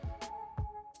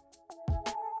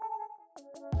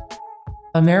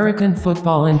American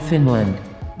football in Finland.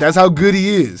 That's how good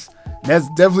he is. That's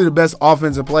definitely the best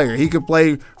offensive player. He could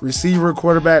play receiver,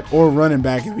 quarterback, or running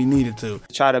back if he needed to.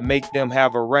 Try to make them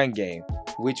have a run game,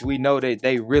 which we know that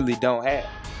they really don't have.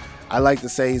 I like to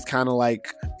say he kind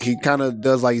of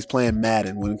does like he's playing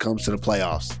Madden when it comes to the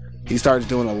playoffs. He starts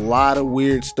doing a lot of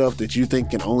weird stuff that you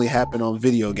think can only happen on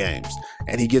video games,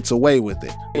 and he gets away with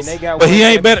it. But he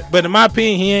ain't better. But in my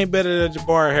opinion, he ain't better than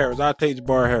Jabari Harris. I'll take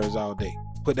Jabari Harris all day.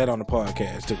 Put that on the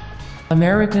podcast too.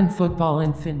 American football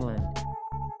in Finland.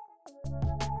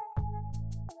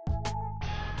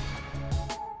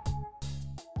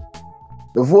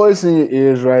 The voice in your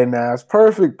ears right now is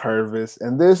Perfect Purvis,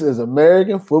 and this is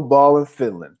American Football in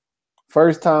Finland.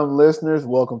 First-time listeners,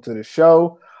 welcome to the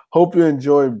show. Hope you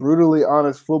enjoy brutally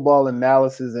honest football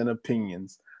analysis and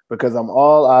opinions, because I'm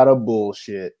all out of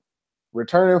bullshit.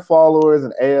 Returning followers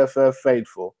and AFF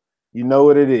faithful, you know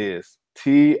what it is,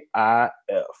 TIF.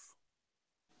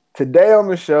 Today on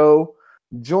the show,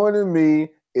 joining me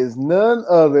is none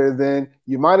other than,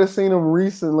 you might have seen him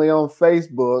recently on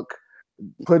Facebook,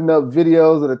 putting up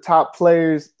videos of the top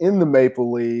players in the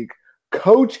Maple League.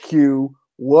 Coach Q,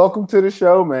 welcome to the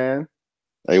show, man.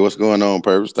 Hey, what's going on,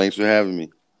 Purvis? Thanks for having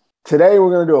me. Today, we're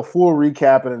going to do a full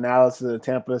recap and analysis of the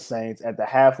Tampa Saints at the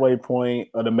halfway point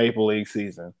of the Maple League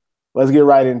season. Let's get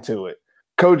right into it.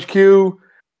 Coach Q,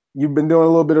 you've been doing a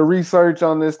little bit of research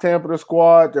on this Tampa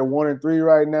squad. They're 1-3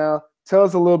 right now. Tell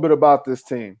us a little bit about this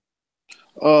team.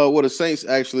 Well, the Saints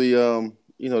actually,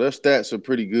 their stats are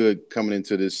pretty good coming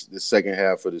into this second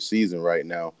half of the season right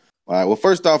now. All right. Well,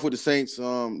 first off with the Saints,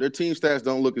 their team stats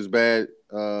don't look as bad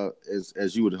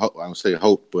as you would hope. I would say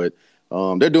hope, but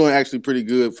they're doing actually pretty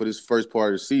good for this first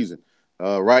part of the season.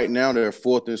 Right now, they're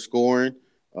fourth in scoring.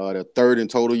 They're third in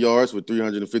total yards with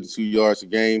 352 yards a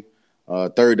game.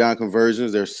 Third down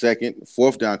conversions, they're second.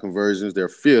 Fourth down conversions, they're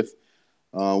fifth,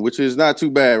 which is not too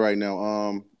bad right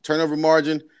now. Turnover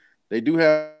margin, they do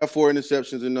have 4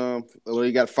 interceptions and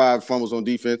they got 5 fumbles on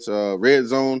defense. Red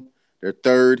zone, they're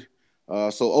third.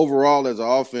 So overall, as an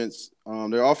offense,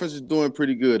 their offense is doing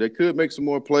pretty good. They could make some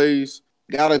more plays.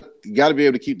 Gotta be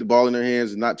able to keep the ball in their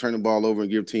hands and not turn the ball over and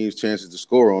give teams chances to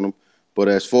score on them. But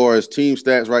as far as team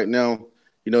stats right now,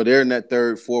 they're in that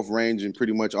third, fourth range in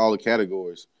pretty much all the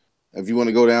categories. If you want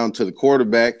to go down to the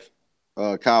quarterback,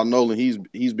 Kyle Nolan,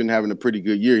 he's been having a pretty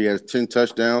good year. He has 10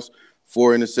 touchdowns,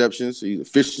 4 interceptions. His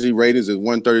efficiency ratings is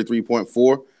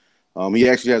 133.4. He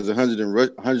actually has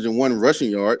 101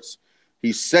 rushing yards.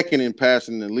 He's second in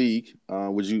passing in the league,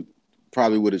 which you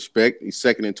probably would expect. He's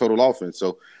second in total offense.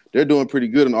 So they're doing pretty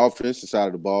good on the offensive side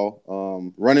of the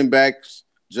ball. Running backs,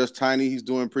 Just Tiny, he's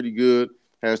doing pretty good.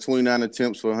 Has 29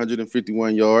 attempts for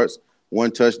 151 yards,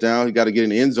 1 touchdown. He got to get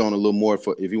in the end zone a little more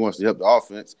if he wants to help the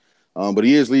offense. But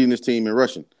he is leading his team in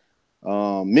rushing.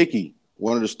 Mickey,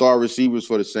 one of the star receivers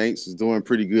for the Saints, is doing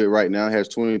pretty good right now. Has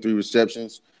 23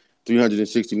 receptions,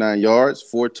 369 yards,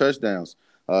 4 touchdowns.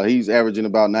 He's averaging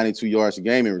about 92 yards a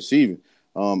game in receiving.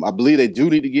 I believe they do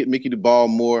need to get Mickey the ball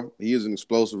more. He is an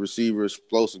explosive receiver,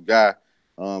 explosive guy.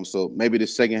 So maybe the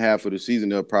second half of the season,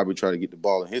 they'll probably try to get the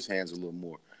ball in his hands a little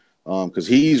more. Because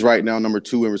he's right now number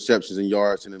 2 in receptions and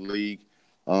yards in the league.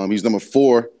 He's number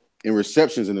 4 in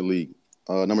receptions in the league.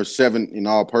 Number 7 in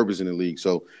all-purpose in the league.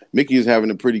 So Mickey is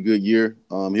having a pretty good year.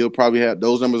 He'll probably have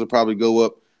those numbers will probably go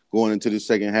up going into the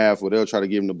second half, where they'll try to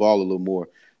give him the ball a little more.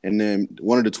 And then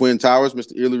one of the Twin Towers,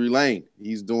 Mr. Ilary Lane,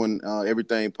 he's doing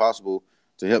everything possible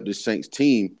to help this Saints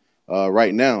team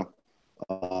right now.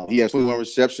 He has 21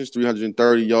 receptions,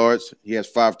 330 yards. He has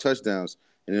 5 touchdowns.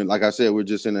 And then, like I said, we're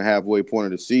just in the halfway point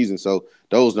of the season, so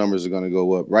those numbers are going to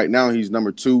go up. Right now, he's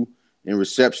number 2 in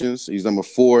receptions. He's number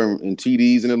 4 in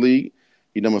TDs in the league.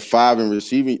 He's number 5 in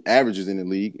receiving averages in the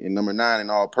league, and number 9 in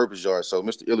all-purpose yards. So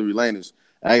Mr. Ilary Lane is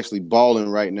actually balling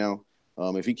right now.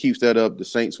 If he keeps that up, the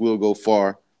Saints will go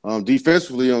far.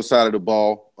 Defensively on the side of the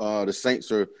ball, the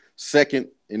Saints are second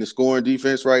in the scoring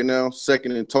defense right now,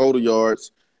 second in total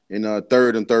yards, and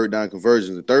third and third down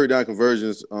conversions. The third down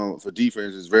conversions for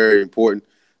defense is very important,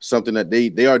 something that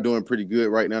they are doing pretty good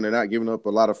right now. They're not giving up a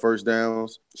lot of first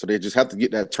downs, so they just have to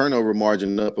get that turnover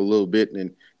margin up a little bit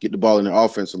and get the ball in their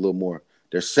offense a little more.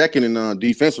 They're second in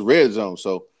defensive red zone,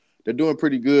 so they're doing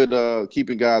pretty good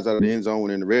keeping guys out of the end zone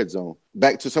when in the red zone.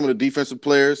 Back to some of the defensive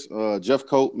players, Jeff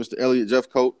Coat, Mr. Elliott Jeff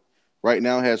Coat, right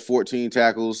now has 14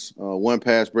 tackles, 1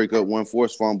 pass breakup, 1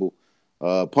 forced fumble.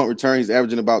 Punt return, he's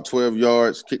averaging about 12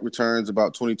 yards. Kick returns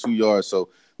about 22 yards. So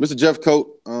Mr. Jeff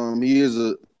Coat, he is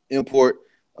an import.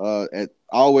 I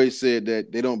always said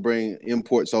that they don't bring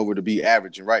imports over to be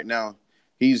average. And right now,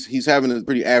 he's having a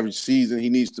pretty average season. He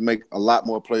needs to make a lot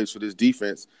more plays for this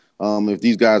defense if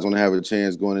these guys want to have a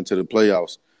chance going into the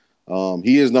playoffs.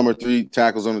 He is number 3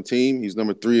 tackles on the team. He's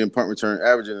number 3 in punt return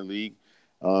average in the league.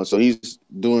 So he's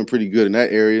doing pretty good in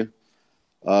that area.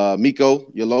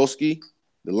 Miko Yolowski,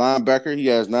 the linebacker, he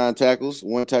has 9 tackles,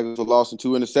 1 tackle for loss, and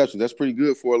 2 interceptions. That's pretty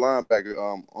good for a linebacker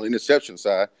on the interception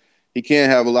side. He can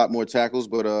have a lot more tackles,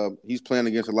 but he's playing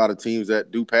against a lot of teams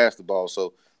that do pass the ball.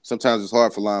 So sometimes it's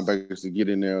hard for linebackers to get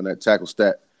in there on that tackle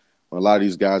stat when a lot of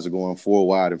these guys are going 4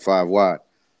 wide and 5 wide.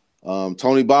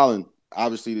 Tony Bolin,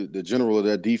 obviously the general of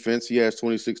that defense, he has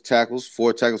 26 tackles,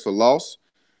 4 tackles for loss.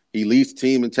 He leads the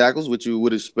team in tackles, which you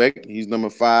would expect. He's number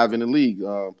 5 in the league.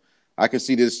 I can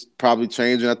see this probably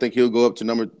changing. I think he'll go up to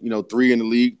number 3 in the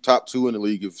league, top 2 in the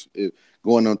league if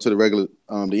going on to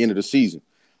the end of the season.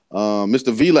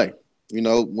 Mr. Vile,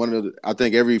 one of I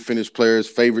think every Finnish player's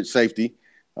favorite safety.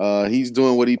 He's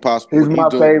doing what he possibly. He's my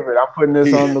favorite. I'm putting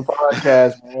this on the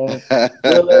podcast, man.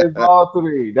 Vile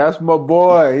Valtteri, that's my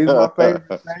boy. He's my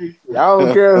favorite safety. I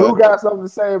don't care who got something to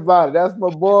say about it. That's my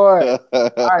boy.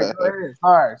 All right, go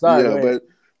ahead. Sorry. Yeah, but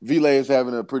Vile is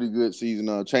having a pretty good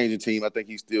season. Changing team. I think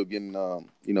he's still getting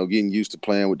used to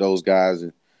playing with those guys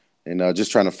and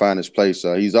just trying to find his place.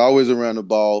 He's always around the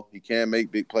ball. He can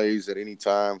make big plays at any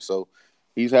time. So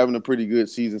he's having a pretty good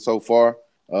season so far.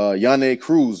 Yane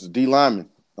Cruz, D lineman.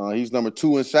 He's number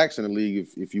 2 in sacks in the league.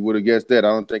 If you would have guessed that, I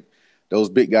don't think those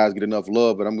big guys get enough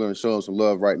love, but I'm going to show him some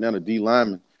love right now. The D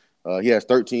lineman. He has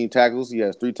 13 tackles. He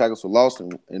has 3 tackles for loss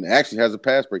and actually has a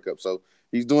pass breakup. So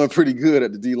he's doing pretty good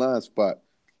at the D line spot.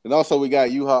 And also we got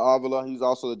Juha Avila. He's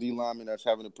also a D lineman that's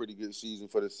having a pretty good season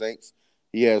for the Saints.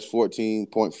 He has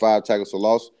 14.5 tackles for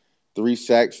loss, 3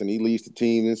 sacks, and he leads the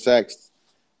team in sacks.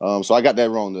 So I got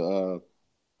that wrong.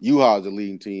 Juha is the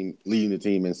leading the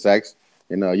team in sacks.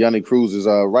 And Yanni Cruz is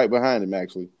right behind him,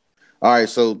 actually. All right,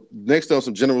 so next on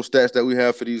some general stats that we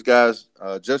have for these guys.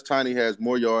 Just Tiny has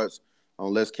more yards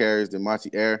on less carries than Mati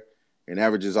Air and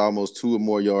averages almost 2 or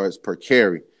more yards per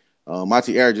carry.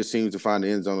 Mati Air just seems to find the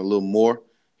end zone a little more.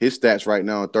 His stats right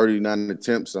now are 39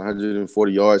 attempts,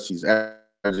 140 yards. He's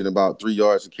averaging about 3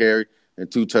 yards a carry and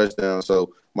 2 touchdowns.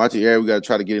 So Mati Air, we got to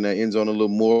try to get in that end zone a little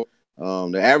more.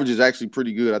 The average is actually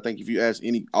pretty good. I think if you ask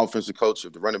any offensive coach,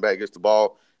 if the running back gets the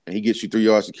ball and he gets you 3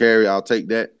 yards to carry, I'll take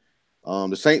that.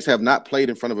 The Saints have not played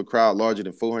in front of a crowd larger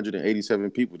than 487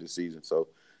 people this season. So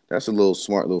that's a little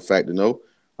smart little fact to know.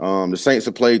 The Saints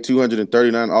have played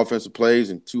 239 offensive plays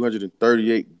and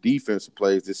 238 defensive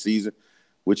plays this season,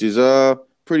 which is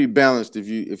pretty balanced if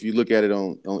you look at it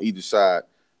on either side.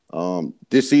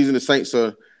 This season, the Saints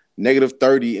are negative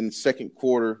 30 in second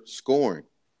quarter scoring.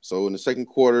 So in the second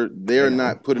quarter, they're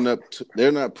not putting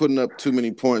up too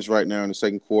many points right now in the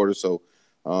second quarter. So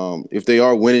if they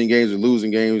are winning games or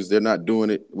losing games, they're not doing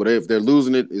it. If they're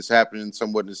losing it, it's happening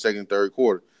somewhat in the second, third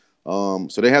quarter. So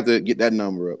they have to get that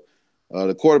number up.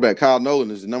 The quarterback, Kyle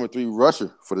Nolan, is the number 3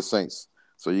 rusher for the Saints.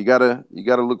 So you gotta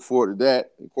look forward to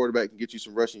that. The quarterback can get you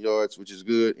some rushing yards, which is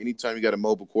good. Anytime you got a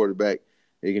mobile quarterback,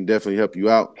 it can definitely help you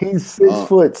out. He's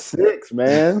 6'6",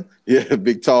 man. Yeah,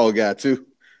 big tall guy too.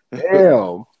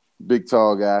 Damn. Big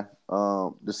tall guy.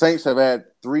 The Saints have had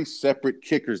 3 separate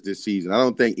kickers this season. I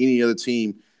don't think any other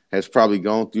team has probably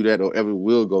gone through that or ever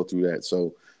will go through that.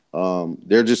 So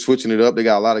they're just switching it up. They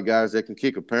got a lot of guys that can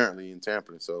kick apparently in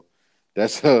Tampa. So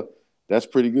that's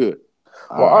pretty good.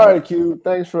 Well, all right, Q.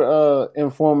 Thanks for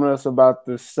informing us about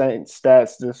the Saints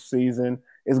stats this season.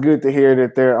 It's good to hear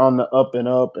that they're on the up and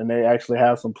up, and they actually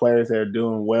have some players that are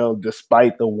doing well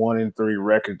despite the 1-3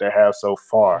 record they have so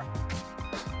far.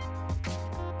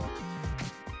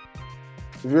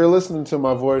 If you're listening to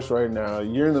my voice right now,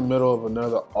 you're in the middle of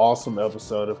another awesome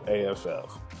episode of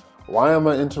AFF. Why am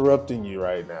I interrupting you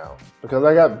right now? Because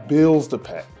I got bills to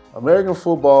pay. American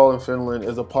Football in Finland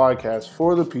is a podcast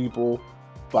for the people,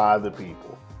 by the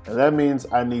people. And that means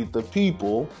I need the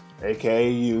people, aka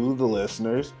you, the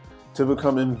listeners, to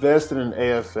become invested in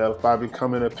AFF by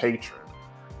becoming a patron.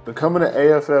 Becoming an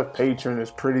AFF patron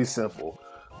is pretty simple.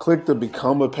 Click the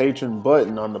Become a Patron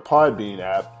button on the Podbean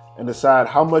app and decide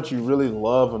how much you really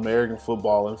love American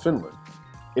football in Finland.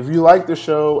 If you like the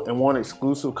show and want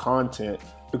exclusive content,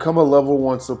 become a Level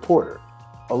 1 supporter.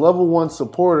 A Level 1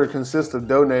 supporter consists of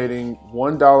donating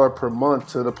 $1 per month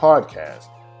to the podcast.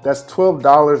 That's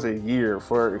 $12 a year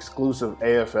for exclusive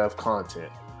AFF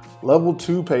content. Level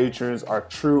 2 patrons are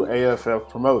true AFF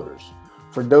promoters.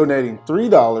 For donating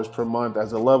 $3 per month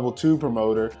as a Level 2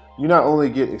 promoter, you not only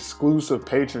get exclusive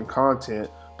patron content,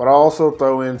 but I also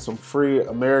throw in some free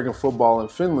American Football in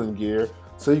Finland gear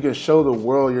so you can show the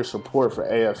world your support for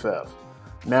AFF.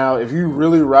 Now, if you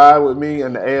really ride with me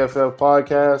in the AFF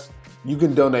podcast, you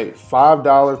can donate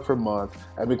 $5 per month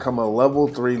and become a Level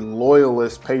 3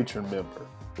 Loyalist patron member.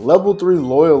 Level 3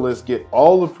 Loyalists get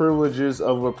all the privileges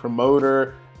of a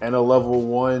promoter and a level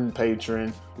 1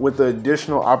 patron with the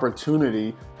additional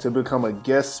opportunity to become a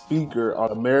guest speaker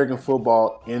on American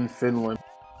football in Finland.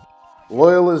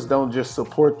 Loyalists don't just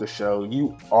support the show,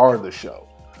 you are the show.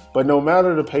 But no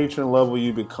matter the patron level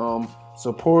you become,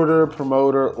 supporter,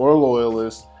 promoter, or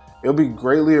loyalist, it'll be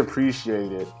greatly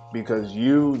appreciated because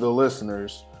you, the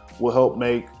listeners, will help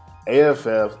make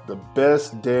AFF the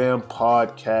best damn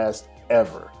podcast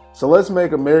ever. So let's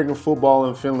make American football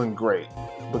in Finland great.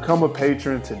 Become a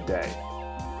patron today.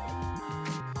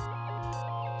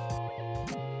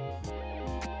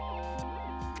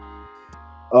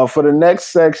 For the next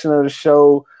section of the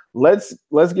show, let's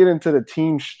get into the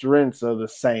team strengths of the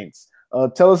Saints.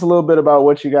 Tell us a little bit about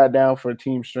what you got down for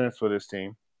team strengths for this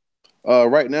team.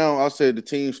 Right now, I'll say the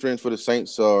team strengths for the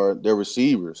Saints are their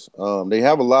receivers. They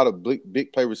have a lot of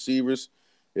big play receivers.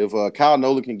 If Kyle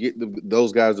Nolan can get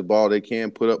those guys the ball, they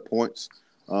can put up points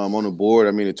on the board.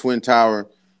 I mean, the Twin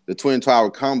Tower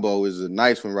combo is a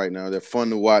nice one right now. They're fun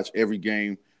to watch every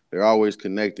game. They're always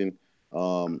connecting.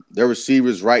 Their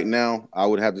receivers right now, I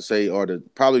would have to say, are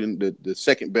probably the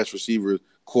second best receiver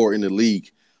core in the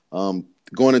league.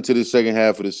 Going into the second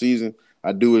half of the season,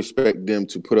 I do expect them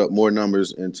to put up more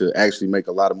numbers and to actually make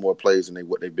a lot of more plays than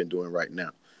what they've been doing right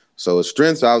now. So as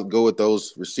strengths, I'll go with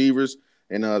those receivers.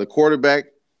 And the quarterback,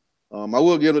 I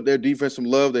will give their defense some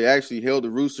love. They actually held the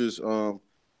Roosters to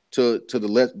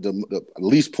the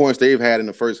least points they've had in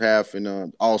the first half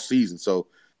in all season. So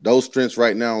those strengths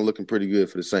right now are looking pretty good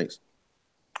for the Saints.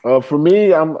 For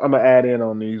me, I'm gonna add in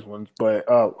on these ones, but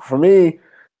for me,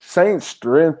 Saints'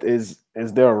 strength is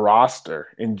their roster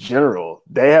in general.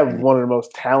 They have one of the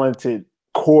most talented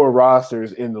core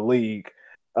rosters in the league.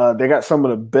 They got some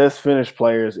of the best finished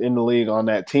players in the league on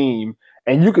that team,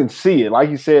 and you can see it.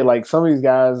 Like you said, like some of these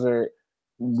guys are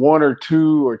 1 or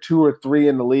 2 or 2 or 3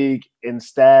 in the league in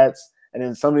stats, and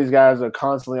then some of these guys are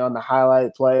constantly on the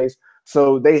highlight plays.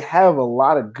 So they have a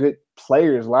lot of good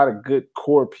players, a lot of good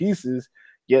core pieces,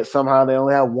 yet somehow they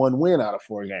only have 1 win out of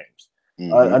 4 games.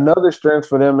 Mm-hmm. Another strength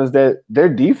for them is that their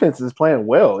defense is playing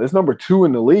well. It's number 2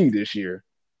 in the league this year.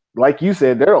 Like you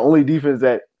said, they're the only defense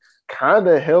that kind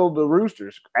of held the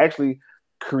Roosters, actually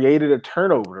created a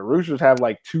turnover. The Roosters have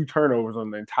like 2 turnovers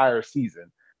on the entire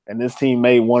season, and this team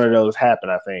made one of those happen,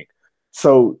 I think.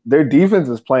 So their defense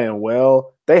is playing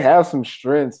well. They have some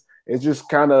strengths. It's just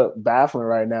kind of baffling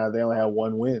right now. They only have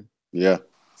 1 win. Yeah.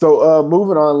 So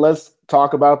moving on, let's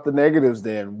talk about the negatives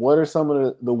then. What are some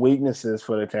of the weaknesses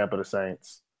for the Tampa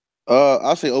Saints?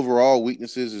 I'll say overall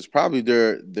weaknesses is probably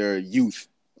their youth.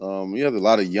 You have a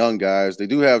lot of young guys. They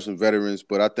do have some veterans,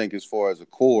 but I think as far as a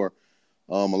core,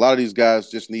 a lot of these guys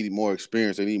just need more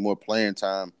experience. They need more playing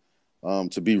time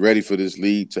to be ready for this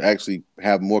league, to actually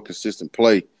have more consistent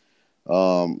play.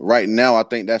 Right now, I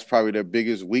think that's probably their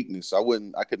biggest weakness.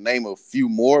 I could name a few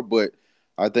more, but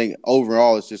I think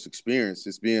overall it's just experience.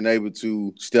 It's being able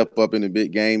to step up in the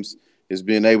big games. It's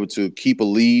being able to keep a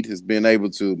lead. It's being able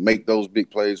to make those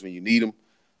big plays when you need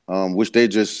them, which they're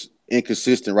just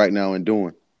inconsistent right now in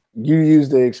doing. You use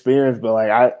the experience, but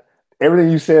like everything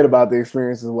you said about the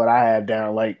experience is what I had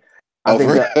down. Like I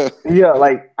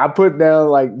put down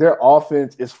like their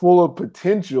offense is full of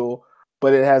potential,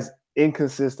 but it has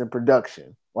inconsistent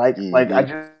production. Like I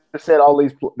just said,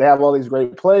 they have all these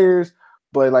great players.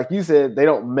 But like you said, they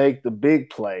don't make the big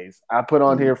plays. I put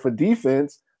on here for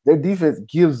defense, their defense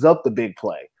gives up the big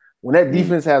play. When that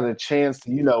defense has a chance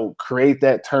to, create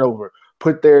that turnover,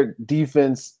 put their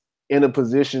defense in a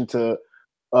position to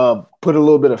put a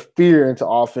little bit of fear into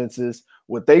offenses,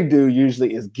 what they do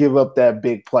usually is give up that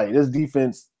big play. This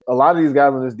defense, a lot of these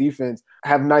guys on this defense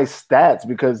have nice stats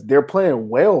because they're playing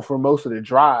well for most of the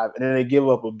drive, and then they give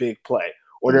up a big play.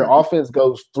 Or their offense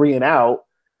goes 3 and out,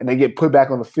 and they get put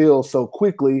back on the field so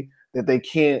quickly that they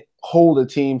can't hold a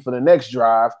team for the next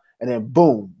drive, and then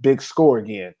boom, big score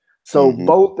again. So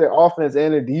both their offense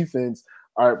and their defense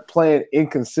are playing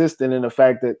inconsistent in the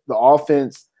fact that the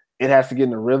offense, it has to get in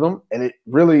the rhythm, and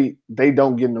they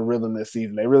don't get in the rhythm this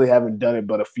season. They really haven't done it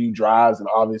but a few drives, and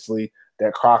obviously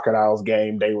that Crocodiles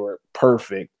game, they were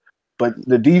perfect. But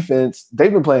the defense,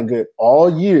 they've been playing good all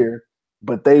year,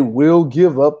 but they will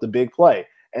give up the big play.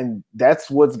 And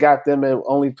that's what's got them at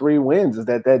only 3 wins, is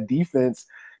that defense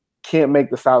can't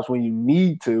make the stops when you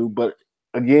need to. But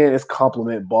again, it's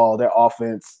compliment ball. Their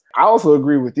offense, I also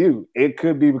agree with you. It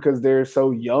could be because they're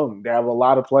so young. They have a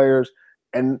lot of players,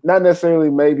 and not necessarily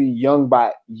maybe young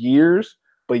by years,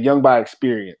 but young by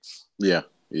experience. Yeah.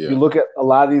 You look at a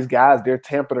lot of these guys, they're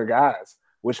Tampa guys,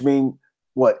 which mean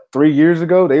 3 years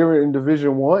ago they were in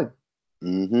Division I.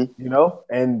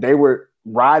 And they were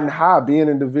riding high being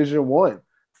in Division I.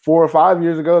 4 or 5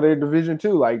 years ago, they're Division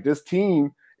II. Like, this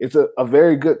team it's a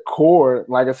very good core.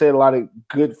 Like I said, a lot of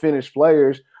good finished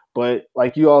players. But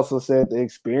like you also said, the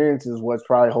experience is what's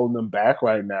probably holding them back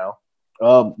right now.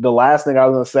 The last thing I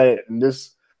was going to say, and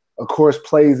this, of course,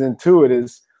 plays into it,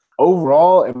 is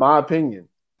overall, in my opinion,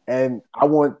 and I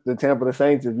want the Tampa Bay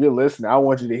Saints, if you're listening, I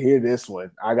want you to hear this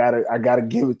one. I gotta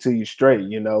give it to you straight,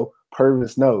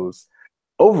 Purvis knows.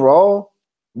 Overall,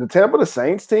 the Tampa Bay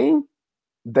Saints team,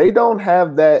 they don't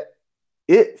have that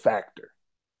it factor.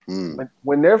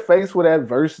 When they're faced with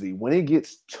adversity, when it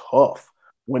gets tough,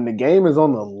 when the game is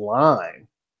on the line,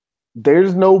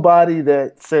 there's nobody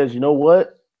that says, you know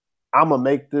what, I'm going to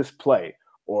make this play,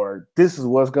 or this is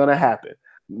what's going to happen.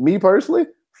 Me personally,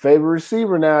 favorite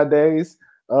receiver nowadays,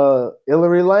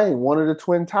 Hillary Lane, one of the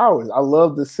Twin Towers. I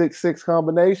love the 6'6"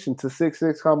 combination to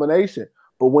 6'6" combination.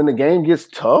 But when the game gets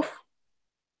tough,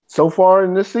 so far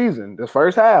in this season, the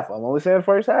first half, I'm only saying the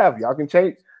first half.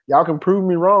 Y'all can prove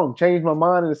me wrong, change my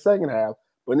mind in the second half.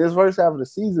 But in this first half of the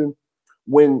season,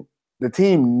 when the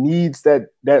team needs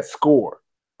that score,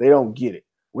 they don't get it.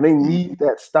 When they need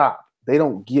that stop, they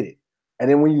don't get it. And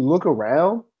then when you look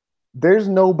around, there's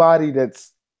nobody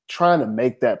that's trying to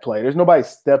make that play. There's nobody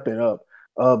stepping up.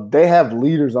 They have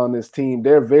leaders on this team.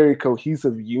 They're a very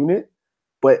cohesive unit,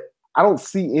 but I don't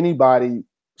see anybody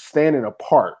standing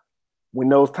apart when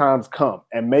those times come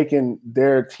and making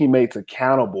their teammates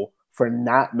accountable for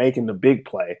not making the big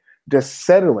play. They're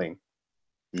settling.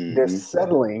 They're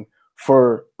settling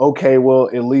for, okay, well,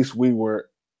 at least we were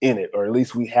in it, or at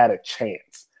least we had a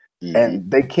chance. And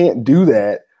they can't do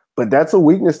that. But that's a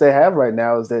weakness they have right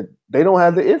now, is that they don't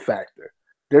have the it factor.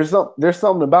 There's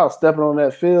something about stepping on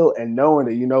that field and knowing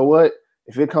that, you know what,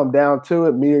 if it come down to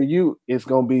it, me or you, it's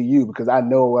going to be you, because I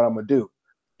know what I'm going to do.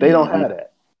 They don't have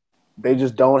that. They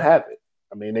just don't have it.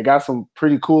 I mean, they got some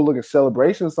pretty cool looking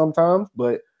celebrations sometimes,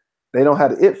 but they don't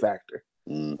have the it factor.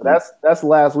 That's the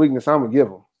last weakness I'm going to give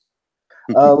them.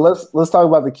 Let's talk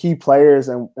about the key players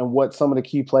and what some of the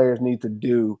key players need to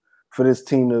do for this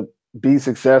team to be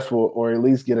successful, or at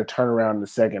least get a turnaround in the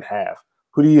second half.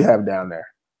 Who do you have down there?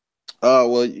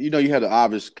 Well, you had the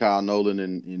obvious Kyle Nolan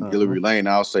and Hillary Lane.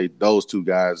 I'll say those two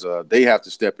guys, they have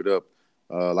to step it up.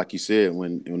 Like you said,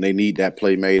 when they need that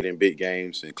play made in big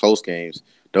games and close games,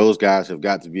 those guys have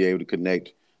got to be able to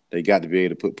connect. They got to be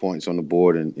able to put points on the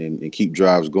board and keep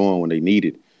drives going when they need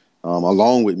it.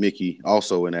 Along with Mickey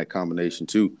also in that combination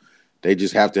too. They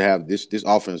just have to have this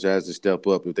offense has to step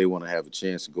up if they want to have a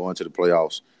chance to go into the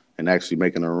playoffs and actually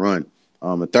making a run.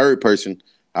 A third person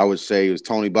I would say is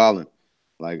Tony Bolin.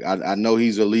 Like, I know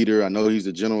he's a leader. I know he's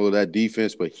the general of that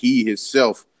defense, but he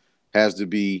himself has to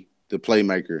be the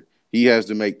playmaker. He has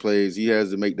to make plays. He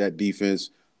has to make that defense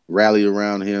rally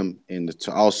around him and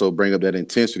to also bring up that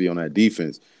intensity on that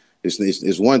defense.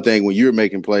 It's one thing when you're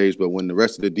making plays, but when the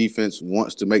rest of the defense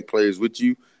wants to make plays with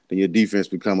you, then your defense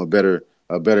become a better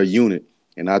unit.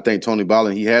 And I think Tony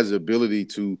Bolin, he has the ability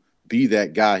to be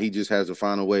that guy. He just has to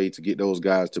find a way to get those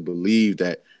guys to believe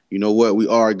that, you know what, we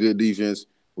are a good defense.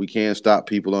 We can stop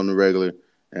people on the regular,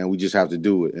 and we just have to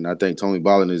do it. And I think Tony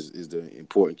Bolin is the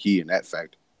important key in that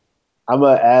factor. I'm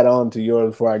gonna add on to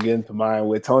yours before I get into mine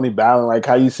with Tony Bolin. Like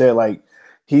how you said, like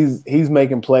he's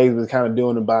making plays, but kind of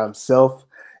doing it by himself.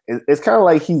 It's kind of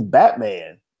like he's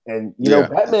Batman, and you know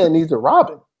Batman needs a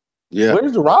Robin. Yeah,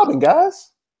 where's the Robin,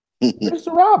 guys? Where's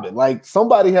the Robin? Like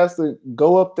somebody has to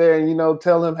go up there and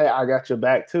tell him, hey, I got your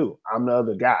back too. I'm the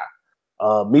other guy.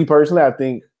 Me personally, I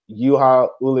think Juha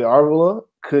Uliarvola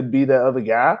could be the other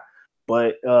guy,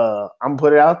 but I'm gonna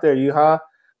put it out there, Juha.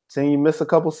 Seeing you miss a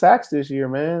couple sacks this year,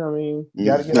 man. I mean, you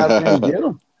got to get out there and get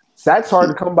them. Sacks hard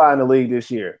to come by in the league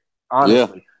this year,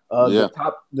 honestly.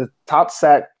 The top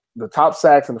sacks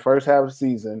in the first half of the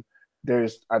season.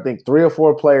 There's, I think, 3 or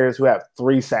 4 players who have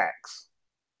 3 sacks.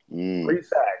 3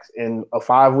 sacks in a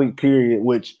 5-week period,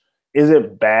 which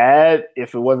isn't bad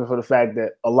if it wasn't for the fact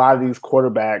that a lot of these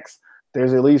quarterbacks,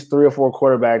 there's at least 3 or 4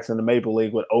 quarterbacks in the Maple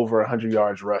League with over 100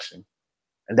 yards rushing.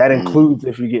 And that includes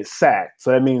if you get sacked.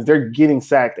 So that means they're getting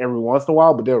sacked every once in a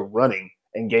while, but they're running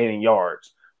and gaining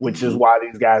yards, which is why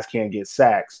these guys can't get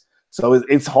sacks. So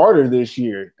it's harder this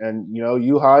year. And,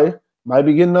 Juha might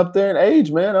be getting up there in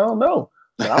age, man. I don't know.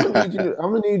 But I'm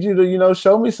gonna need you to,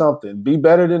 show me something. Be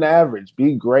better than average.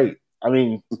 Be great. I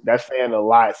mean, that's saying a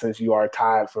lot since you are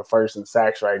tied for first in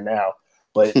sacks right now.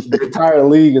 But the entire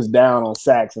league is down on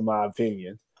sacks, in my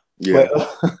opinion. Yeah.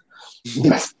 But,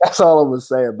 that's all I'm gonna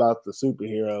say about the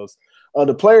superheroes.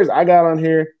 The players I got on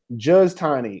here, Judge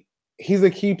Tiny. He's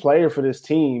a key player for this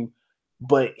team,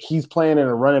 but he's playing in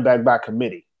a running back by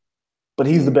committee. But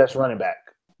he's the best running back.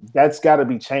 That's got to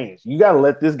be changed. You got to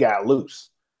let this guy loose.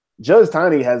 Judge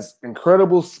Tiny has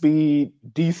incredible speed,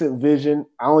 decent vision.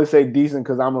 I only say decent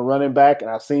because I'm a running back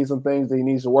and I've seen some things that he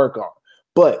needs to work on.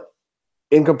 But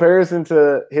in comparison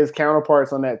to his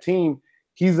counterparts on that team,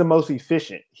 he's the most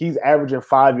efficient. He's averaging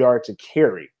 5 yards a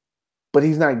carry, but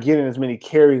he's not getting as many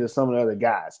carries as some of the other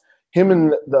guys. Him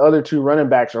and the other two running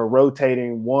backs are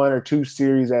rotating 1 or 2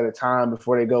 series at a time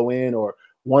before they go in, or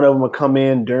one of them will come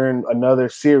in during another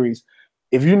series.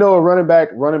 If you know a running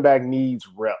back needs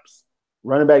reps.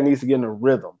 Running back needs to get in a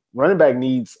rhythm. Running back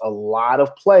needs a lot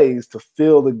of plays to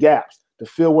fill the gaps, to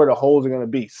fill where the holes are going to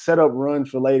be, set up runs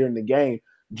for later in the game.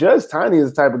 Judge Tiny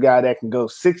is the type of guy that can go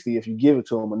 60 if you give it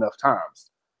to him enough times.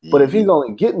 But if he's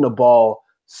only getting the ball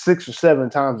 6 or 7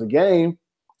 times a game,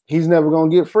 he's never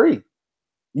going to get free.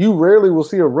 You rarely will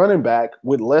see a running back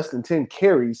with less than 10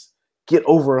 carries get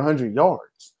over 100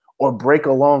 yards or break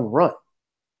a long run.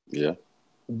 Yeah.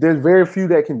 There's very few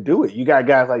that can do it. You got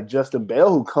guys like Justin Bell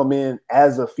who come in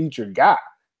as a featured guy.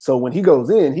 So when he goes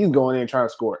in, he's going in trying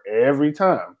to score every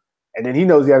time. And then he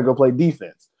knows he got to go play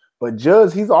defense. But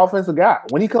Judge, he's an offensive guy.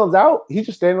 When he comes out, he's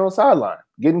just standing on the sideline,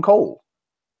 getting cold.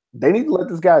 They need to let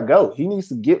this guy go. He needs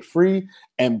to get free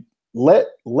and let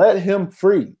him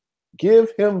free.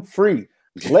 Give him free.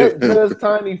 Let Judge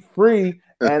Tiny free.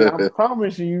 And I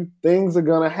promise you, things are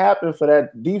going to happen for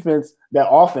that defense, that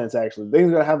offense, actually. Things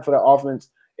are going to happen for that offense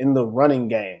in the running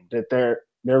game that they're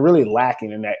really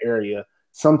lacking in that area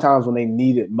sometimes when they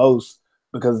need it most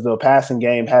because the passing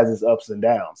game has its ups and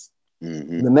downs.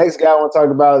 The next guy I want to talk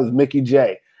about is Mickey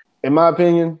J. In my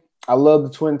opinion, I love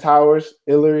the Twin Towers.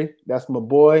 Hillary, that's my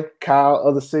boy. Kyle,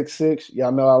 other 6'6".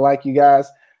 Y'all know I like you guys.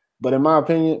 But in my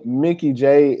opinion, Mickey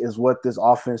J is what this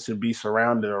offense should be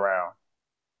surrounded around.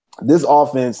 This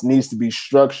offense needs to be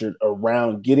structured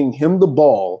around getting him the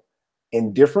ball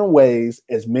in different ways,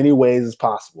 as many ways as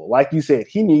possible. Like you said,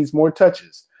 he needs more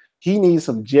touches. He needs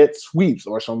some jet sweeps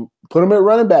or put him at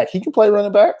running back. He can play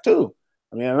running back too.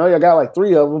 I mean, I know y'all got like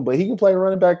 3 of them, but he can play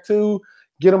running back too.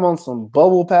 Get him on some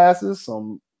bubble passes,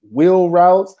 some wheel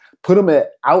routes, put him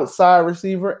at outside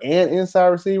receiver and inside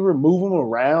receiver, move him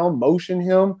around, motion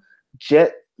him,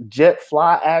 jet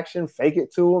fly action, fake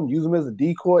it to him, use him as a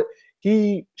decoy.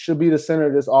 He should be the center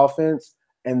of this offense,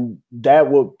 and that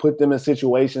will put them in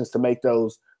situations to make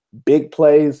those big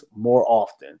plays more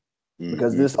often.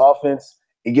 Because this offense,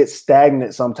 it gets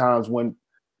stagnant sometimes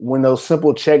when those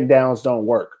simple check downs don't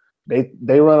work.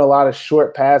 They run a lot of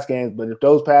short pass games, but if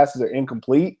those passes are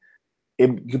incomplete,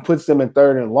 it puts them in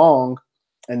 3rd and long,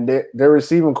 and their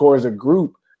receiving core as a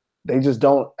group, they just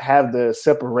don't have the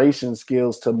separation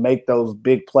skills to make those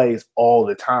big plays all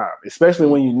the time, especially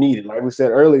when you need it. Like we said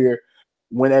earlier,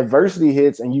 when adversity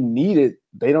hits and you need it,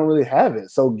 they don't really have it.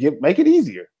 So make it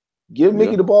easier. Give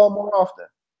Mickey the ball more often.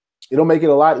 It'll make it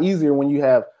a lot easier when you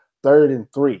have 3rd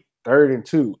and 3, 3rd and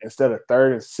 2, instead of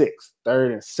 3rd and 6,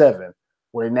 3rd and 7,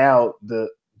 where now the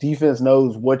defense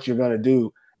knows what you're going to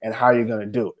do and how you're going to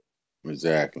do it.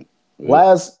 Exactly.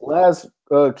 Last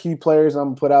key players I'm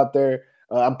going to put out there.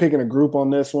 I'm picking a group on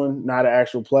this one, not an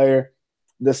actual player.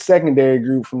 The secondary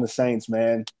group from the Saints,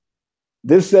 man.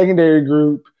 This secondary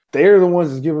group, they're the ones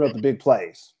that's giving up the big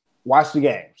plays. Watch the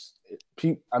games.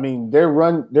 I mean, their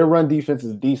run defense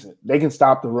is decent. They can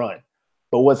stop the run.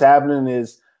 But what's happening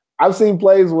is I've seen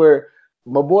plays where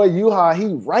my boy Yuha,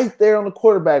 he right there on the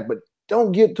quarterback, but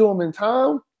don't get to him in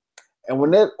time. And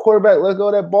when that quarterback let go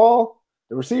of that ball,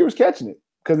 the receiver's catching it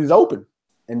because he's open.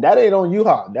 And that ain't on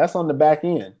Yuha. That's on the back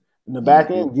end. And the back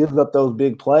end gives up those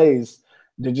big plays.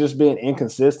 They're just being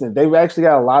inconsistent. They've actually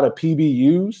got a lot of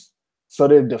PBUs, so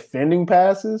they're defending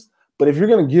passes. But if you're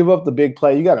going to give up the big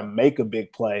play, you got to make a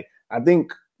big play. I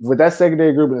think with that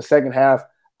secondary group in the second half,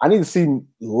 I need to see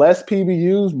less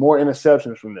PBUs, more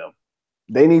interceptions from them.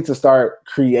 They need to start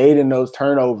creating those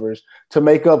turnovers to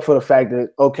make up for the fact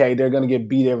that, okay, they're going to get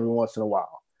beat every once in a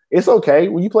while. It's okay.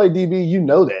 When you play DB, you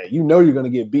know that. You know you're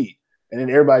going to get beat, and then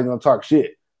everybody's going to talk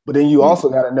shit. But then you also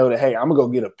got to know that, hey, I'm going to go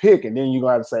get a pick, and then you're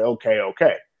going to have to say,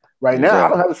 okay. Right now, I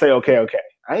don't have to say, okay.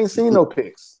 I ain't seen no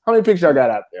picks. How many picks y'all got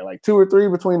out there? Like 2 or 3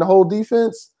 between the whole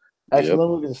defense? Actually, let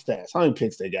me look at the stats. How many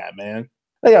picks they got, man?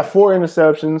 They got 4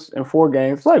 interceptions in 4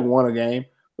 games. It's like 1 a game,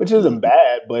 which isn't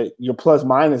bad, but your plus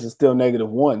minus is still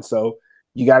 -1, so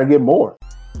you got to get more.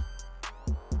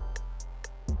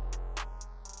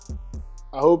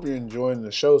 I hope you're enjoying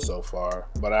the show so far,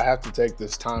 but I have to take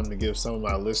this time to give some of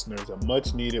my listeners a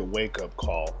much-needed wake-up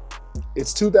call.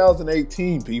 It's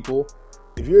 2018, people.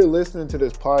 If you're listening to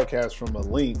this podcast from a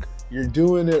link, you're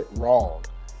doing it wrong.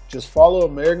 Just follow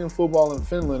American Football in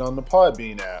Finland on the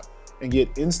Podbean app and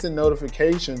get instant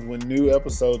notifications when new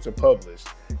episodes are published.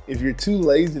 If you're too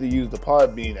lazy to use the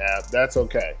Podbean app, that's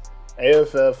okay.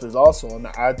 AFF is also on the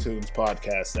iTunes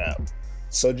podcast app.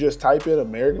 So just type in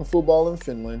American Football in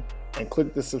Finland and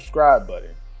click the subscribe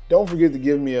button. Don't forget to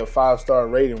give me a 5-star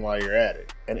rating while you're at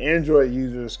it. And Android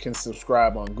users can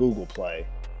subscribe on Google Play.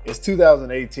 It's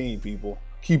 2018, people.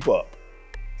 Keep up.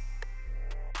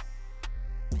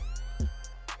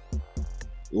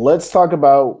 Let's talk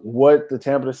about what the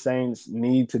Tampa Bay Saints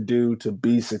need to do to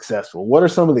be successful. What are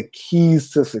some of the keys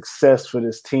to success for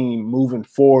this team moving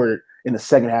forward in the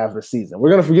second half of the season? We're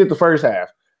going to forget the first half.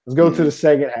 Let's go to the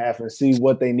second half and see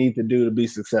what they need to do to be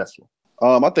successful.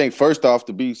 I think first off,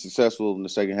 to be successful in the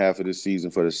second half of this season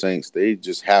for the Saints, they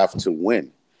just have to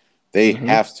win. They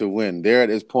have to win. They're at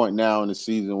this point now in the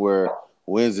season where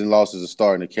wins and losses are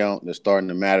starting to count. They're starting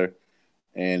to matter.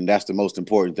 And that's the most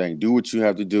important thing. Do what you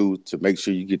have to do to make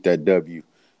sure you get that W.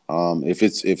 If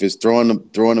it's throwing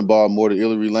the ball more to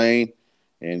Ilary Lane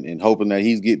and hoping that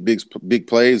he's get big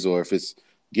plays, or if it's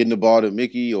getting the ball to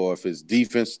Mickey, or if it's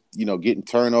defense, getting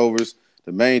turnovers,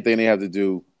 the main thing they have to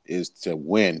do is to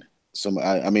win.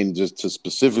 Just to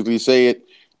specifically say it,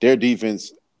 their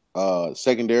defense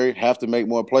secondary have to make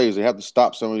more plays. They have to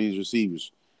stop some of these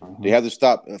receivers. They have to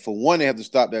stop. For one, they have to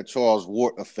stop that Charles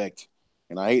Ward effect.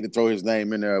 And I hate to throw his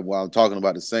name in there while I'm talking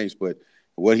about the Saints, but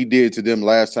what he did to them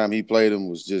last time he played them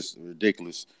was just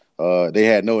ridiculous. They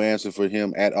had no answer for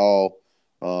him at all.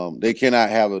 They cannot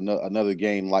have another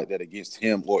game like that against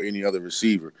him or any other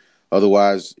receiver.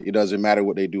 Otherwise, it doesn't matter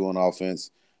what they do on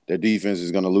offense. Their defense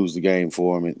is going to lose the game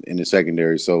for them in the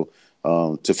secondary. So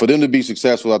for them to be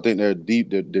successful, I think their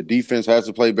defense has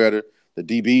to play better. The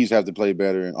DBs have to play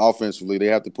better, and offensively, they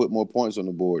have to put more points on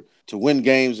the board. To win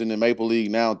games in the Maple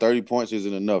League now, 30 points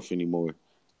isn't enough anymore.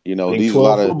 Big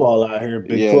 12 football out here.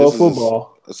 Big 12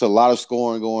 football. It's a lot of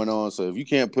scoring going on. So if you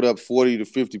can't put up 40 to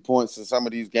 50 points in some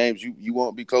of these games, you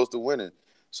won't be close to winning.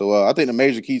 So I think the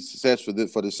major key to success for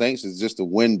the Saints is just to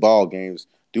win ball games.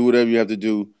 Do whatever you have to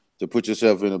do to put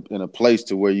yourself in a place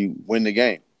to where you win the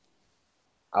game.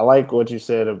 I like what you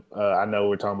said. I know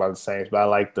we're talking about the Saints, but I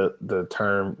like the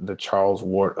term, the Charles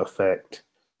Ward effect.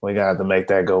 We got to make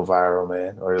that go viral,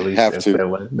 man, or at least in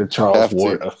Finland, the Charles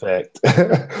Ward effect.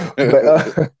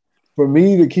 But, for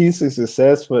me, the key to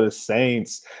success for the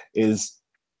Saints is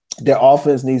their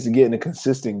offense needs to get in a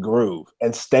consistent groove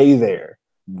and stay there.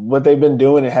 What they've been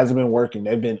doing, it hasn't been working.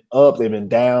 They've been up, they've been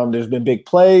down. There's been big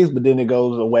plays, but then it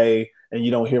goes away, and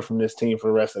you don't hear from this team for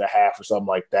the rest of the half or something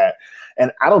like that.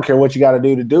 And I don't care what you got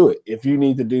to do it. If you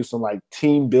need to do some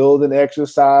team building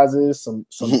exercises, some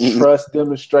trust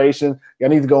demonstration, y'all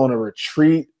need to go on a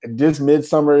retreat. This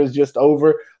midsummer is just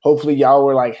over. Hopefully y'all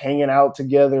were hanging out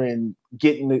together and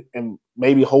and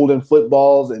maybe holding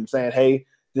footballs and saying, hey,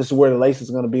 this is where the lace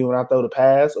is going to be when I throw the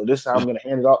pass, or this is how I'm going to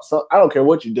hand it off. So I don't care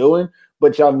what you're doing,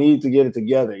 but y'all need to get it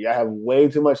together. Y'all have way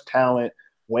too much talent,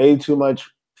 way too much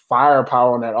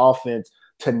firepower on that offense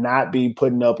to not be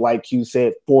putting up, like you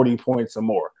said, 40 points or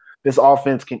more. This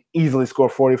offense can easily score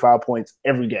 45 points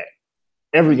every game.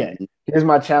 Every game. Here's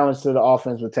my challenge to the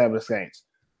offense with Tampa Saints.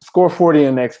 Score 40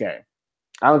 in the next game.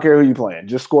 I don't care who you're playing.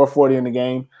 Just score 40 in the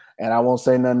game, and I won't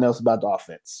say nothing else about the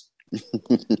offense.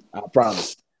 I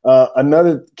promise.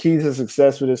 Another key to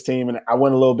success for this team, and I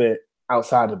went a little bit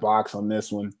outside the box on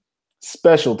this one,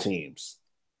 special teams.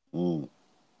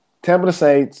 Tampa Bay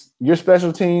Saints, your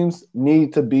special teams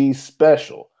need to be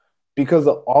special because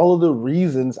of all of the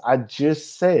reasons I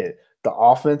just said. The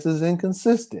offense is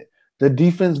inconsistent. The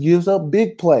defense gives up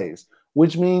big plays,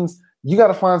 which means you got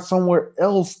to find somewhere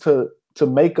else to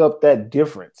make up that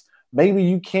difference. Maybe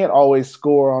you can't always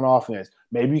score on offense.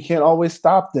 Maybe you can't always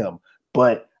stop them.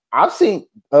 But I've seen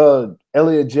Elliot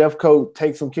Jeffcoat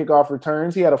take some kickoff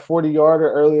returns. He had a 40-yarder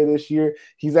earlier this year.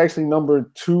 He's actually number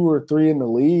 2 or 3 in the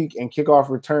league in kickoff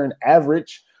return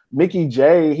average. Mickey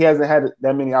J, he hasn't had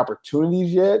that many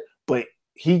opportunities yet, but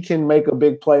he can make a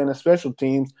big play in the special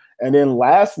teams. And then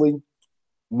lastly,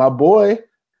 my boy,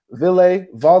 Ville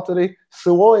Valtteri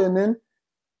Suoinen,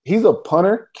 he's a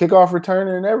punter, kickoff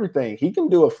returner, and everything. He can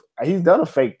do he's done a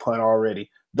fake punt already.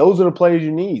 Those are the plays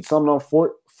you need. Something on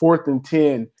fourth and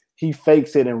 10, he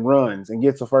fakes it and runs and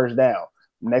gets a first down.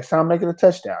 Next time, make it a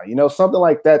touchdown. Something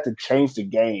like that to change the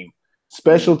game.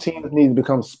 Special teams need to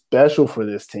become special for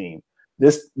this team.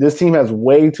 This team has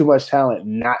way too much talent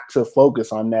not to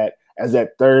focus on that as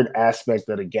that third aspect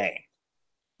of the game.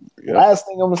 Yep. Last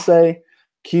thing I'm going to say,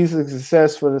 keys to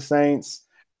success for the Saints,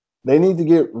 they need to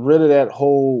get rid of that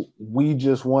whole we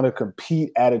just want to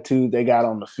compete attitude they got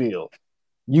on the field.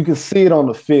 You can see it on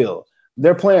the field.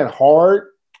 They're playing hard,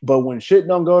 but when shit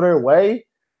don't go their way,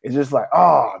 it's just like,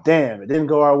 oh, damn, it didn't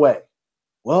go our way.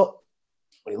 Well,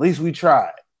 at least we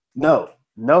tried. No.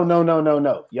 Y'all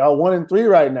 1-3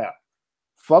 right now.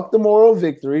 fuck the moral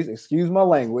victories, excuse my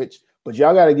language, but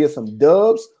y'all got to get some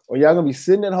dubs or y'all going to be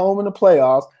sitting at home in the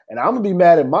playoffs, and I'm going to be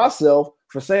mad at myself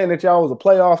for saying that y'all was a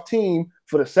playoff team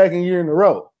for the second year in a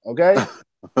row, okay?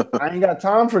 I ain't got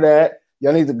time for that.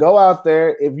 Y'all need to go out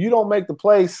there. If you don't make the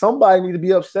play, somebody need to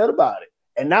be upset about it.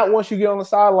 And not once you get on the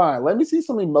sideline. Let me see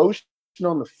some emotion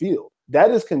on the field.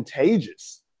 That is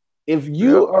contagious. If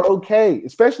you are okay,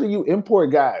 especially you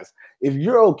import guys, if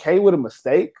you're okay with a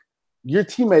mistake, your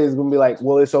teammate is going to be like,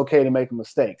 well, it's okay to make a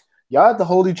mistake. Y'all have to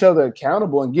hold each other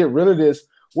accountable and get rid of this,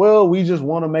 well, we just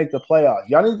want to make the playoffs.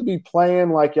 Y'all need to be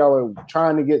playing like y'all are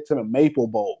trying to get to the Maple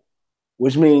Bowl,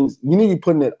 which means you need to be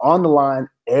putting it on the line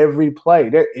every play.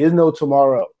 There is no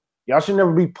tomorrow. Y'all should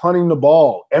never be punting the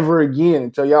ball ever again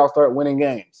until y'all start winning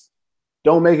games.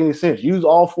 Don't make any sense. Use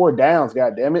all 4 downs,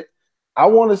 goddammit. I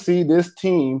want to see this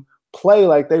team play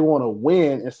like they want to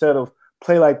win instead of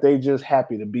play like they just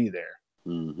happy to be there.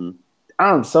 Mm-hmm.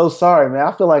 I'm so sorry, man.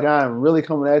 I feel like I'm really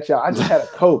coming at y'all. I just had a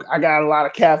Coke. I got a lot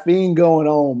of caffeine going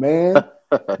on, man.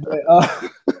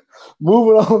 But,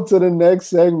 moving on to the next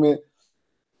segment,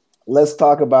 let's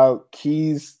talk about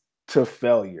keys to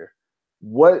failure.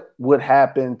 What would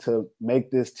happen to make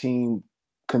this team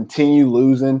continue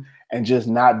losing and just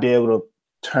not be able to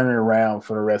turn it around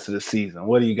for the rest of the season?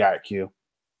 What do you got, Q?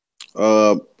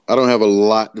 I don't have a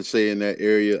lot to say in that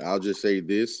area. I'll just say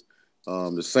this.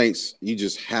 The Saints, they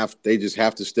just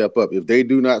have to step up. If they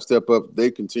do not step up, they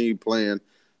continue playing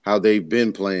how they've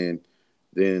been playing,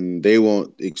 then they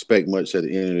won't expect much at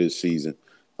the end of this season.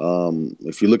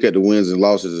 If you look at the wins and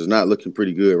losses, it's not looking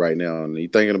pretty good right now. And you're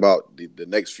thinking about the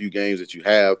next few games that you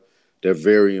have, they're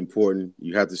very important.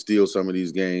 You have to steal some of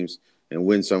these games and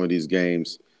win some of these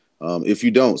games. If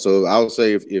you don't, so I would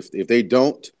say if they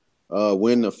don't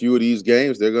win a few of these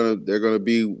games, they're gonna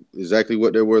be exactly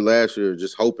what they were last year,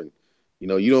 just hoping. You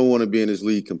know, you don't want to be in this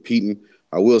league competing.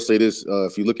 I will say this: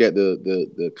 if you look at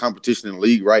the competition in the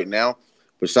league right now,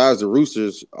 besides the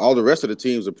Roosters, all the rest of the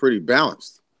teams are pretty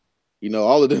balanced. You know,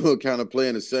 all of them are kind of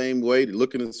playing the same way, they're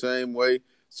looking the same way.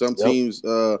 Some teams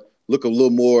look a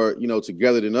little more,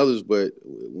 together than others. But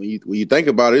when you think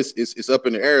about it, it's up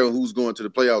in the air who's going to the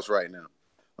playoffs right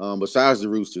now, besides the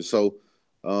Roosters. So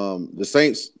the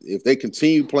Saints, if they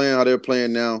continue playing how they're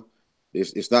playing now,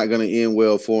 it's not going to end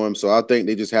well for them. So I think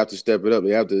they just have to step it up. They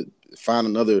have to find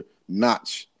another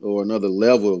notch or another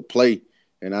level of play.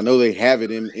 And I know they have it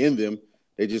in them.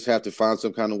 They just have to find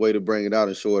some kind of way to bring it out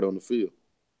and show it on the field.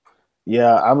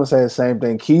 Yeah, I'm going to say the same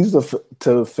thing. Keys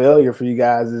to failure for you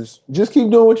guys is just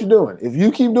keep doing what you're doing. If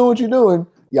you keep doing what you're doing,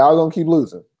 y'all going to keep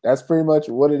losing. That's pretty much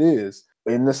what it is.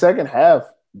 In the second half,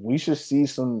 we should see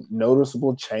some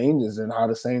noticeable changes in how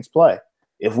the Saints play.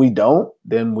 If we don't,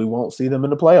 then we won't see them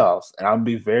in the playoffs. And I'll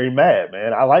be very mad,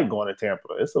 man. I like going to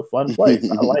Tampa. It's a fun place.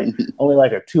 I like only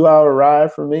like a 2-hour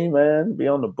ride for me, man. Be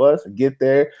on the bus and get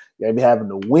there. You gotta be having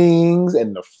the wings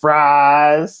and the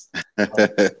fries.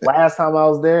 Last time I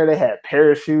was there, they had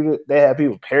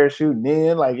people parachuting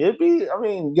in. Like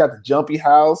you got the jumpy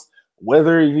house.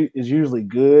 Weather is usually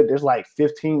good. There's like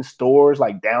 15 stores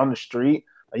like down the street.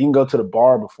 Like you can go to the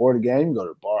bar before the game. You can go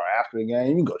to the bar after the game.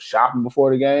 You can go shopping before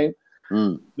the game. I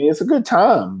mean, it's a good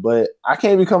time, but I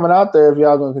can't be coming out there if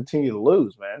y'all going to continue to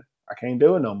lose, man. I can't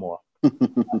do it no more. I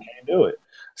can't do it.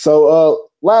 So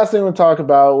last thing we'll talk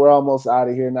about, we're almost out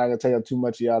of here. Not going to take up too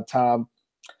much of y'all time.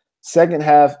 Second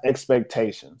half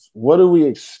expectations. What do we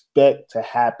expect to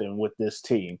happen with this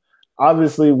team?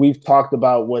 Obviously, we've talked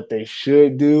about what they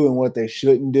should do and what they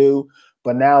shouldn't do.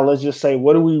 But now let's just say,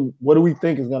 what do we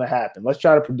think is going to happen? Let's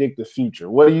try to predict the future.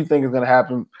 What do you think is going to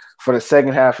happen for the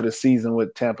second half of the season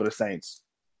with Tampa the Saints?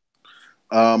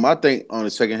 I think on the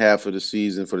second half of the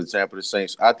season for the Tampa the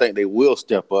Saints, I think they will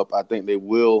step up. I think they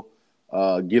will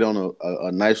get on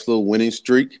a nice little winning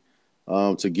streak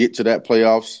to get to that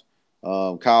playoffs.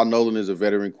 Kyle Nolan is a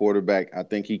veteran quarterback. I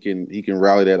think he can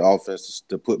rally that offense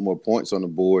to put more points on the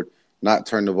board, not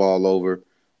turn the ball over.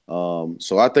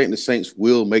 So I think the Saints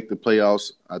will make the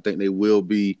playoffs. I think they will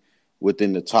be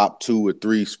within the top 2 or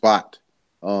 3 spot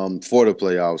for the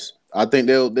playoffs. I think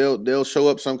they'll show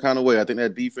up some kind of way. I think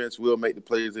that defense will make the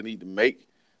plays they need to make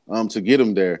to get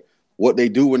them there. What they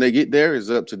do when they get there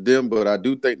is up to them, but I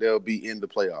do think they'll be in the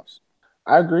playoffs.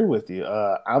 I agree with you.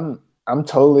 I'm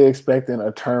totally expecting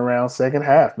a turnaround second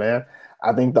half, man.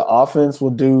 I think the offense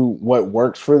will do what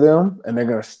works for them, and they're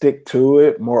going to stick to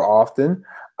it more often.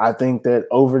 I think that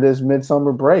over this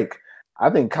midsummer break,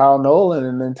 I think Kyle Nolan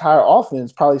and the entire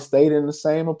offense probably stayed in the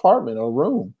same apartment or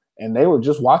room, and they were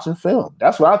just watching film.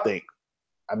 That's what I think.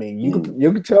 I mean, you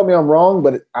can tell me I'm wrong,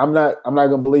 but I'm not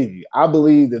going to believe you. I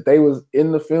believe that they was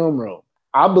in the film room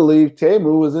I believe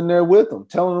Teemu was in there with them,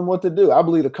 telling them what to do. I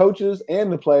believe the coaches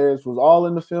and the players was all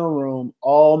in the film room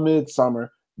all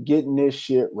midsummer getting this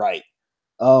shit right.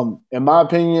 In my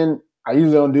opinion, I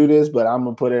usually don't do this, but I'm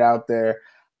going to put it out there.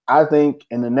 I think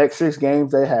in the next 6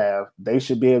 games they have, they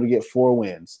should be able to get 4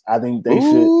 wins. I think they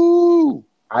should.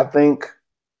 I think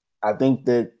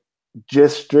that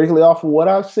just strictly off of what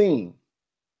I've seen.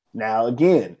 Now,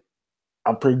 again,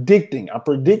 I'm predicting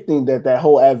that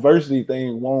whole adversity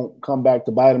thing won't come back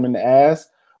to bite them in the ass,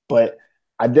 but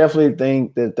I definitely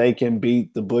think that they can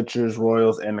beat the Butchers,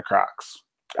 Royals, and the Crocs.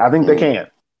 I think they can.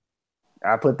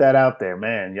 I put that out there,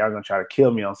 man. Y'all gonna try to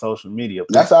kill me on social media,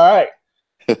 but that's all right.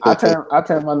 I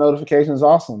turn my notifications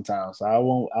off sometimes, so I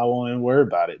won't even worry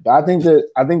about it. But I think that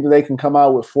they can come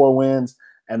out with 4 wins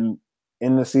and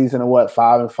in the season of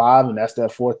 5-5, and that's their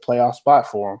 4th playoff spot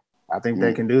for them. I think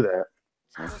they can do that.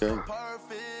 Okay.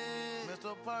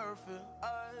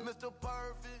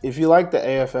 If you like the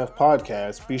AFF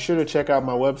podcast, be sure to check out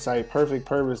my website,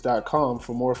 perfectpurpose.com,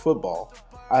 for more football.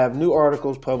 I have new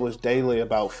articles published daily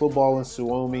about football in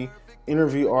Suomi,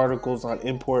 interview articles on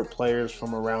import players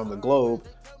from around the globe,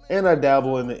 and I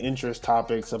dabble in the interest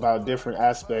topics about different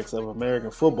aspects of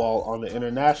American football on the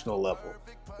international level.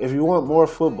 If you want more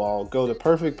football, go to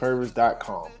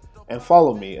perfectpurpose.com and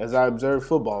follow me as I observe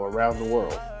football around the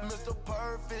world.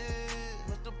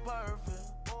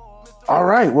 All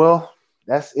right, well,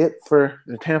 that's it for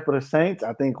the Tampa Saints.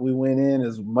 I think we went in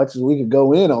as much as we could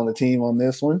go in on the team on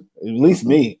this one, at least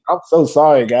me. I'm so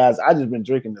sorry, guys. I just been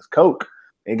drinking this Coke.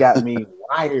 It got me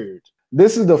wired.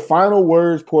 This is the final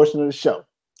words portion of the show.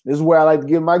 This is where I like to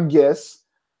give my guests,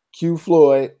 Q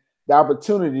Floyd, the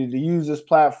opportunity to use this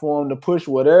platform to push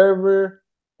whatever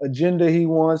agenda he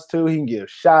wants to. He can give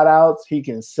shout outs. He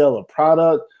can sell a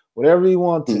product, whatever he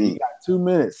wants to. You got 2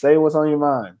 minutes. Say what's on your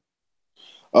mind.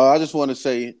 I just want to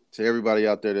say to everybody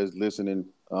out there that's listening,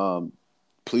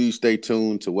 please stay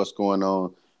tuned to what's going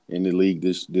on in the league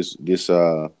this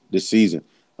season.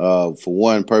 For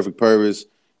one, Perfect Purpose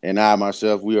and I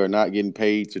myself, we are not getting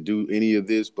paid to do any of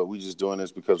this, but we're just doing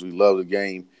this because we love the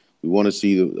game. We want to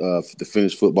see the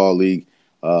Finnish Football League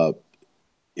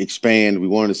expand. We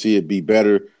want to see it be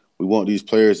better. We want these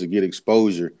players to get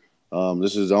exposure.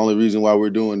 This is the only reason why we're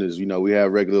doing this. You know, we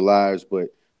have regular lives, but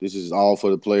this is all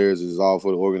for the players. This is all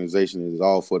for the organization. This is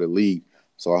all for the league.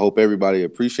 So I hope everybody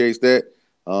appreciates that.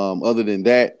 Other than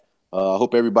that, I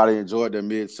hope everybody enjoyed their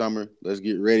midsummer. Let's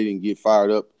get ready and get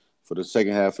fired up for the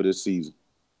second half of this season.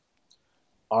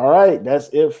 All right, that's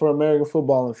it for American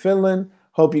football in Finland.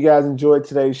 Hope you guys enjoyed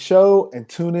today's show and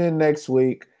tune in next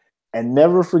week. And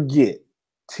never forget,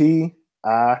 TIF.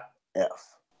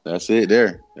 That's it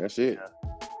there. That's it.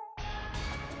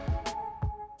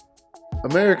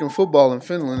 American Football in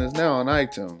Finland is now on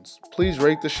iTunes. Please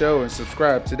rate the show and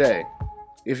subscribe today.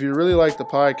 If you really like the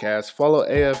podcast, follow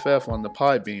AFF on the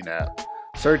Podbean app.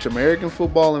 Search American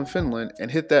Football in Finland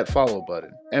and hit that follow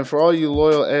button. And for all you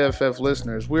loyal AFF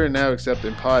listeners, we are now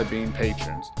accepting Podbean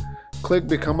patrons. Click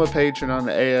Become a Patron on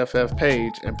the AFF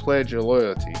page and pledge your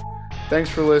loyalty.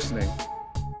 Thanks for listening.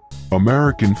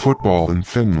 American Football in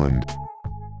Finland.